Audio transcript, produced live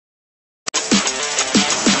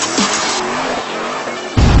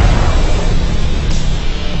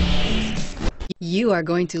You are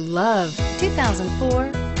going to love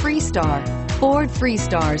 2004 Freestar. Ford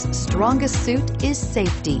Freestar's strongest suit is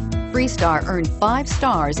safety. Freestar earned 5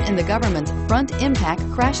 stars in the government's front impact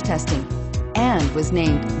crash testing and was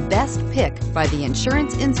named Best Pick by the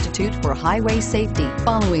Insurance Institute for Highway Safety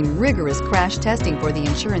following rigorous crash testing for the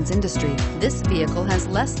insurance industry. This vehicle has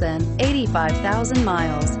less than 85,000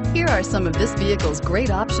 miles. Here are some of this vehicle's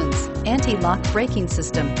great options: anti-lock braking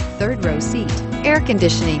system, third row seat, air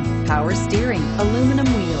conditioning, power steering,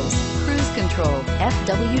 aluminum wheels, cruise control,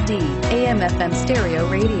 FWD, AM/FM stereo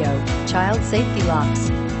radio, child safety locks,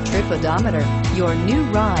 trip odometer. Your new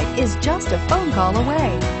ride is just a phone call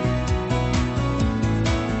away.